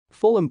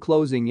Fulham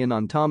closing in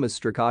on Thomas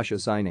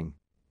Strakosha signing.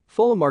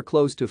 Fulham are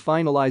close to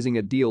finalizing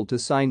a deal to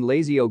sign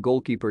Lazio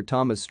goalkeeper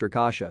Thomas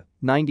Strakosha,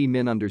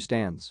 90min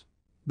understands.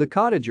 The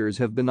Cottagers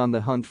have been on the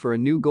hunt for a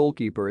new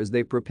goalkeeper as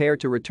they prepare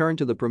to return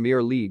to the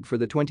Premier League for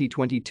the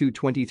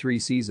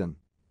 2022-23 season.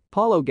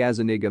 Paulo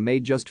Gazzaniga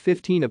made just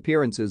 15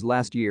 appearances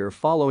last year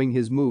following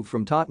his move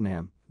from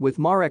Tottenham, with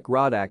Marek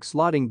Rodak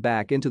slotting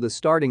back into the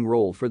starting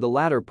role for the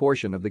latter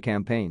portion of the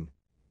campaign.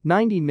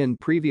 90min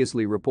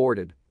previously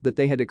reported that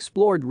they had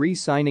explored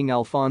re-signing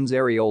Alphonse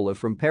Areola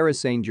from Paris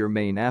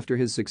Saint-Germain after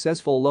his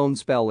successful loan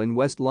spell in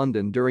West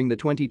London during the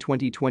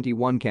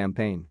 2020-21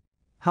 campaign.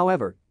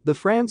 However, the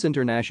France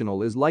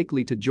international is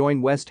likely to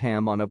join West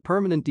Ham on a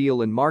permanent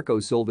deal, and Marco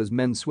Silva's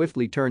men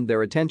swiftly turned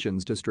their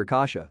attentions to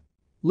Strakosha.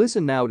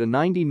 Listen now to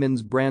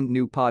 90min's brand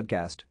new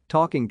podcast,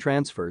 Talking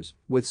Transfers,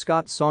 with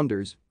Scott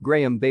Saunders,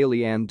 Graham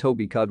Bailey and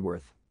Toby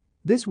Cudworth.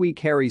 This week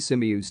Harry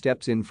Symeou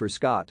steps in for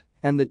Scott,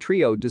 and the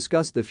trio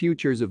discuss the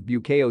futures of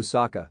Bukayo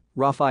Saka,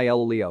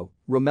 Rafael Leo,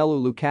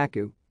 Romelu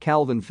Lukaku,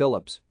 Calvin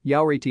Phillips,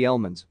 Youri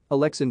Tielemans,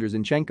 Alexander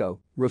Zinchenko,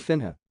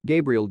 Rafinha,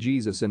 Gabriel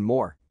Jesus and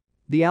more.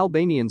 The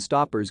Albanian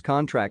stopper's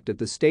contract at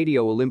the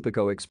Stadio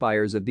Olimpico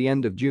expires at the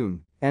end of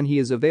June, and he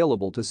is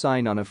available to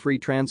sign on a free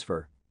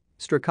transfer.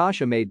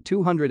 Strakosha made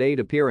 208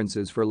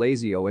 appearances for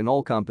Lazio in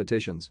all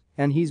competitions,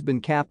 and he's been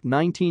capped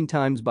 19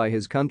 times by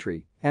his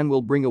country and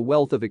will bring a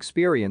wealth of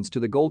experience to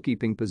the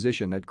goalkeeping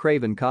position at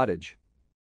Craven Cottage.